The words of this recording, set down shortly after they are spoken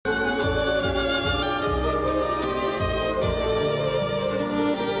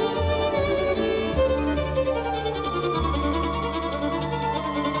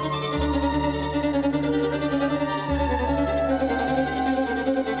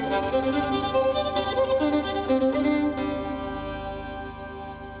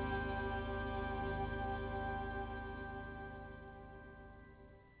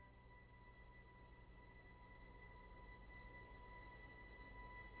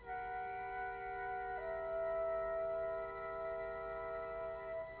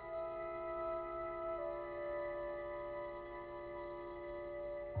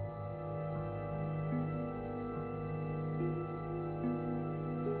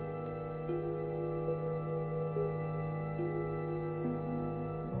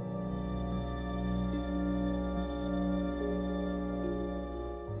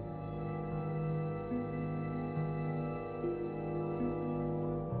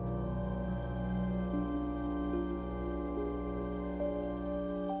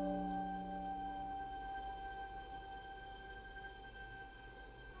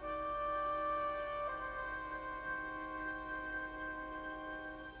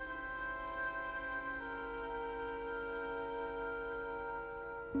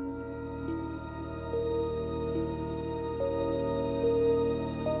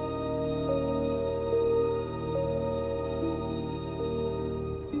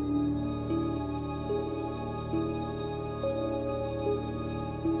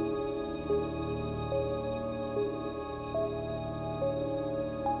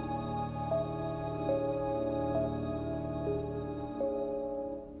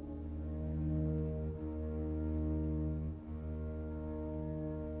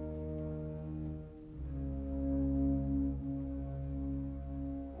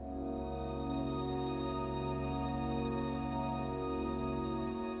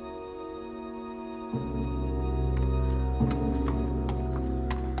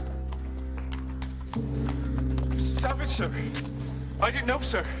Mr. Savage, sir. I didn't know,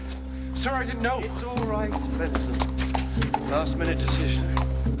 sir. Sir, I didn't know. It's all right, Benson. Last-minute decision.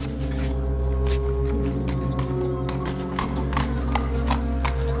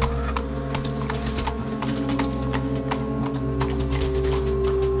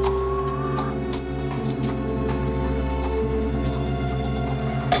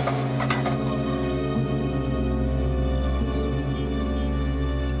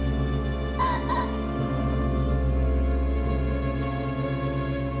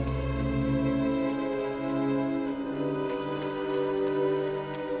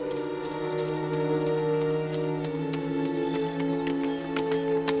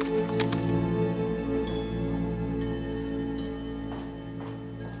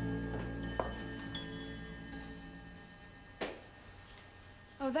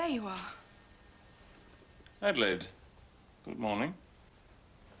 Oh, there you are. Adelaide, good morning.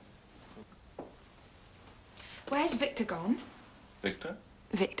 Where's Victor gone? Victor?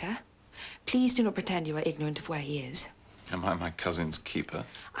 Victor, please do not pretend you are ignorant of where he is. Am I my cousin's keeper?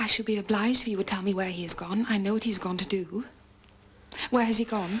 I should be obliged if you would tell me where he has gone. I know what he's gone to do. Where has he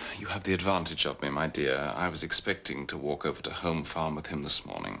gone? You have the advantage of me, my dear. I was expecting to walk over to Home Farm with him this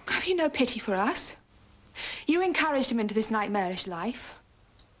morning. Have you no pity for us? You encouraged him into this nightmarish life.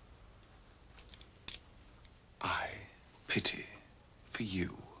 I pity for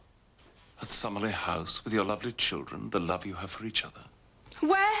you. At Summerley House with your lovely children, the love you have for each other.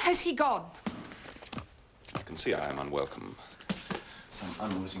 Where has he gone? I can see I am unwelcome. Some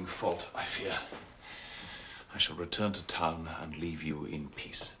unwitting fault, I fear. I shall return to town and leave you in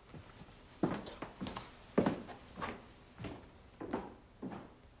peace.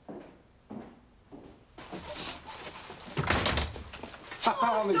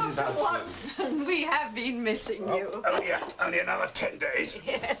 Oh, Mrs. Hudson. Watson, we have been missing you. Only another 10 days.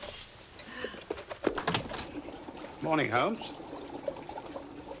 Yes. Morning, Holmes.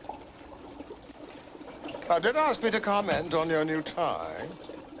 Did ask me to comment on your new tie.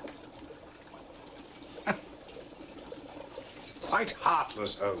 Quite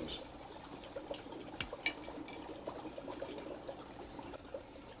heartless, Holmes.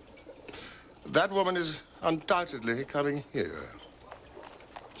 That woman is undoubtedly coming here.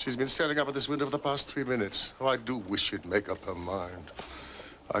 She's been staring up at this window for the past 3 minutes. Oh, I do wish she'd make up her mind.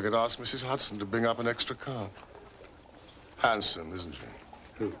 I could ask Mrs. Hudson to bring up an extra card. Handsome, isn't she?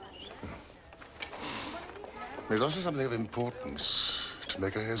 Who? It's also something of importance to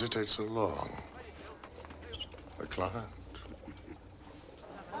make her hesitate so long. A client.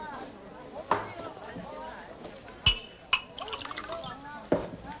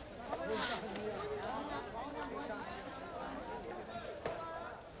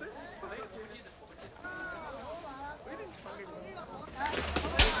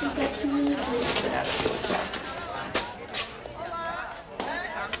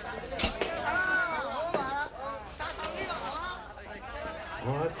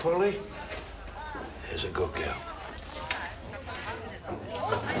 All right, Polly. Here's a good girl.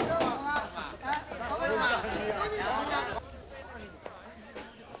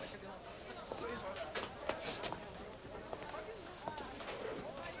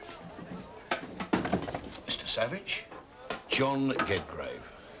 Mr. Savage, John Gedgrave.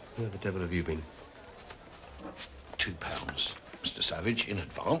 Where the devil have you been? £2, Mr. Savage, in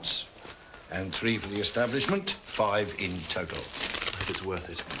advance. And 3 for the establishment, 5 in total. I hope it's worth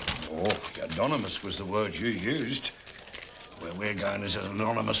it. Oh, anonymous was the word you used. Where we're going is as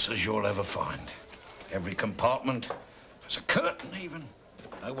anonymous as you'll ever find. Every compartment, there's a curtain even.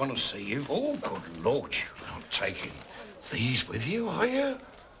 No one will see you. Oh, good Lord, you're not taking these with you, are you?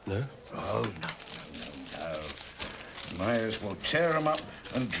 No? Oh, no. May as well tear them up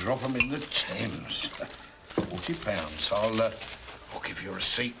and drop them in the Thames. £40. I'll give you a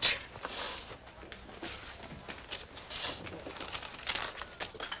receipt.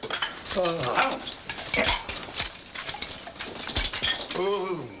 Out!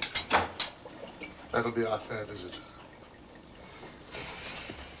 Oh, that'll be our fair visitor.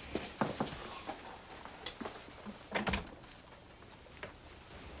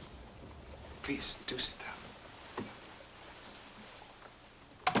 Please, do sit down.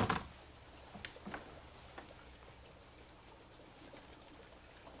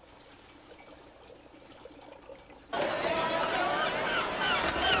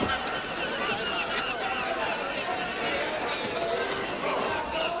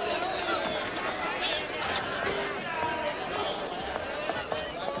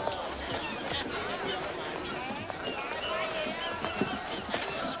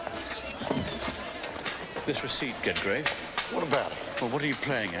 This receipt, Gedgrave. What about it? Well, what are you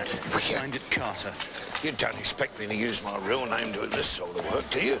playing at? Signed it Carter. You don't expect me to use my real name doing this sort of work,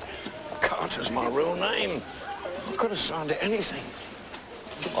 do you? Carter's my real name. I could have signed it anything.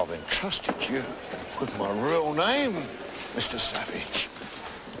 I've entrusted you with my real name, Mr. Savage.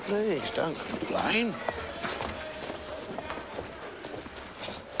 Please, don't complain.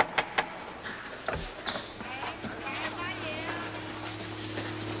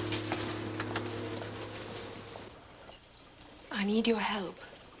 I need your help.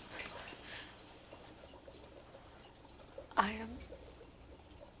 I am...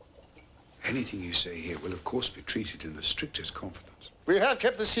 Anything you say here will, of course, be treated in the strictest confidence. We have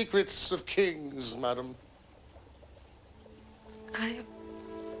kept the secrets of kings, madam. I am...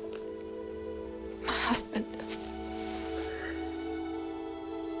 my husband.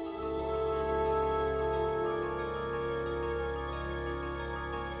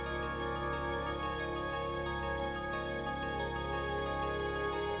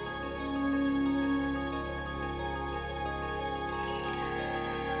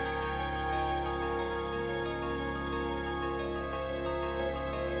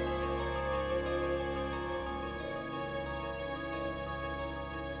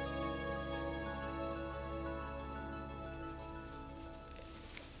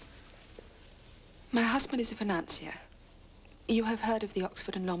 My husband is a financier. You have heard of the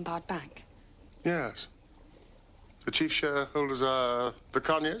Oxford and Lombard Bank? Yes. The chief shareholders are the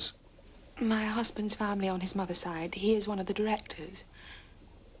Conyers? My husband's family on his mother's side, he is one of the directors.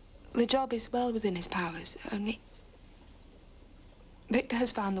 The job is well within his powers, only... Victor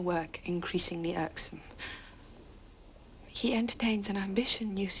has found the work increasingly irksome. He entertains an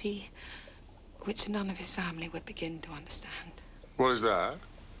ambition, you see, which none of his family would begin to understand. What is that?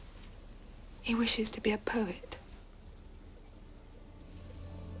 He wishes to be a poet.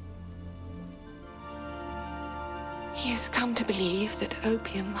 He has come to believe that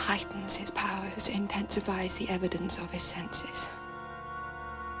opium heightens his powers, intensifies the evidence of his senses.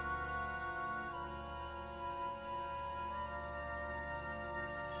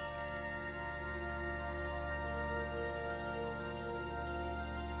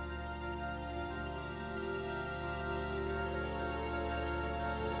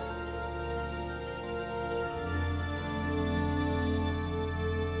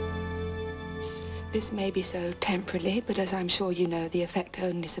 This may be so temporarily, but as I'm sure you know, the effect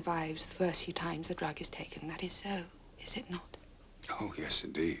only survives the first few times the drug is taken. That is so, is it not? Oh, yes,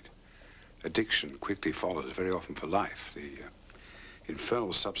 indeed. Addiction quickly follows, very often for life. The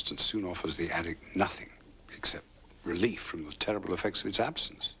infernal substance soon offers the addict nothing except relief from the terrible effects of its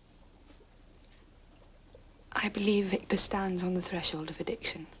absence. I believe Victor stands on the threshold of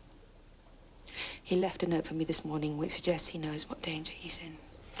addiction. He left a note for me this morning which suggests he knows what danger he's in.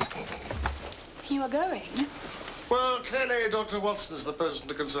 You are going? Well, clearly Dr. Watson is the person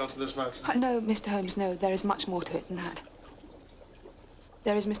to consult in this matter. No, Mr. Holmes, no. There is much more to it than that.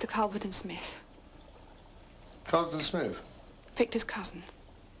 There is Mr. Culverton Smith. Culverton Smith? Victor's cousin.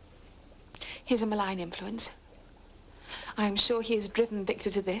 He is a malign influence. I am sure he has driven Victor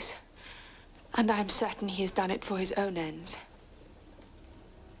to this, and I am certain he has done it for his own ends.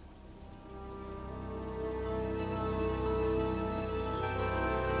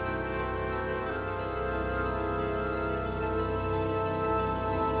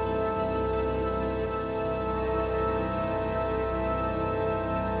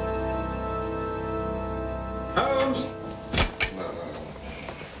 Holmes!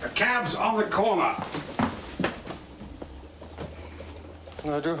 The cab's on the corner.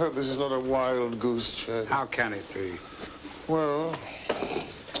 I do hope this is not a wild goose chase. How can it be? Well,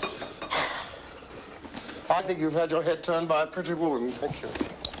 I think you've had your head turned by a pretty woman, thank you.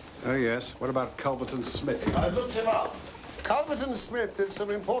 Oh, yes. What about Culverton Smith? I looked him up. Culverton Smith did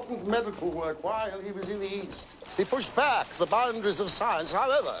some important medical work while he was in the East. He pushed back the boundaries of science.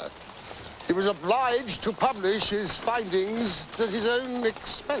 However, he was obliged to publish his findings at his own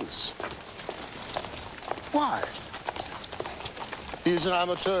expense. Why? He's an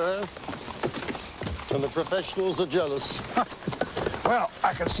amateur, and the professionals are jealous. Well,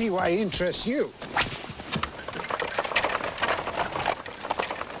 I can see why he interests you.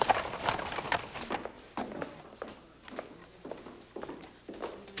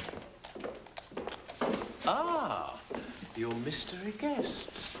 Ah, your mystery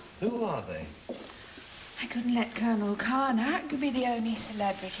guests. Who are they? I couldn't let Colonel Carnac be the only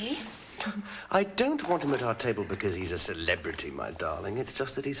celebrity. I don't want him at our table because he's a celebrity, my darling. It's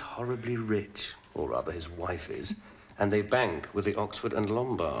just that he's horribly rich, or rather his wife is, and they bank with the Oxford and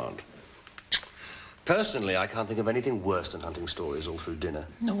Lombard. Personally, I can't think of anything worse than hunting stories all through dinner.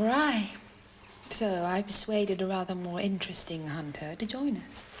 Nor I. So I persuaded a rather more interesting hunter to join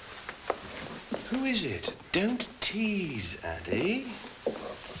us. Who is it? Don't tease, Addie.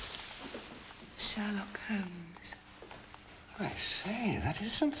 Sherlock Holmes. I say, that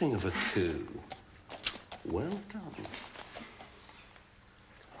is something of a coup. Well done.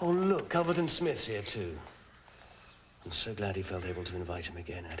 Oh, look, Culverton Smith's here, too. I'm so glad he felt able to invite him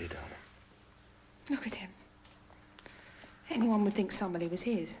again, Addie, darling. Look at him. Anyone would think somebody was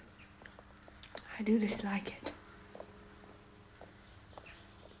his. I do dislike it.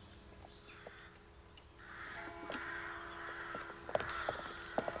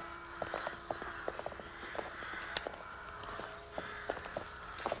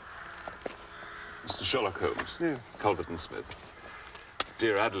 Mr. Sherlock Holmes. Yeah. Culverton Smith.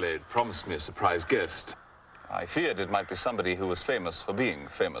 Dear Adelaide promised me a surprise guest. I feared it might be somebody who was famous for being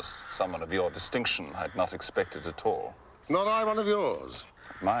famous. Someone of your distinction I'd not expected at all. Not I one of yours.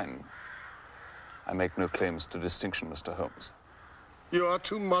 Mine. I make no claims to distinction, Mr. Holmes. You are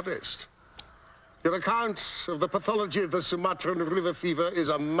too modest. Your account of the pathology of the Sumatran river fever is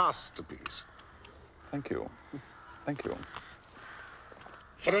a masterpiece. Thank you. Thank you.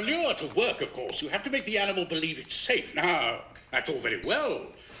 For a lure to work, of course, you have to make the animal believe it's safe. Now, that's all very well.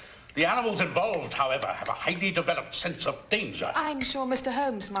 The animals involved, however, have a highly developed sense of danger. I'm sure Mr.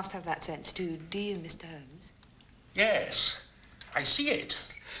 Holmes must have that sense too. Do you, Mr. Holmes? Yes, I see it.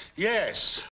 Yes.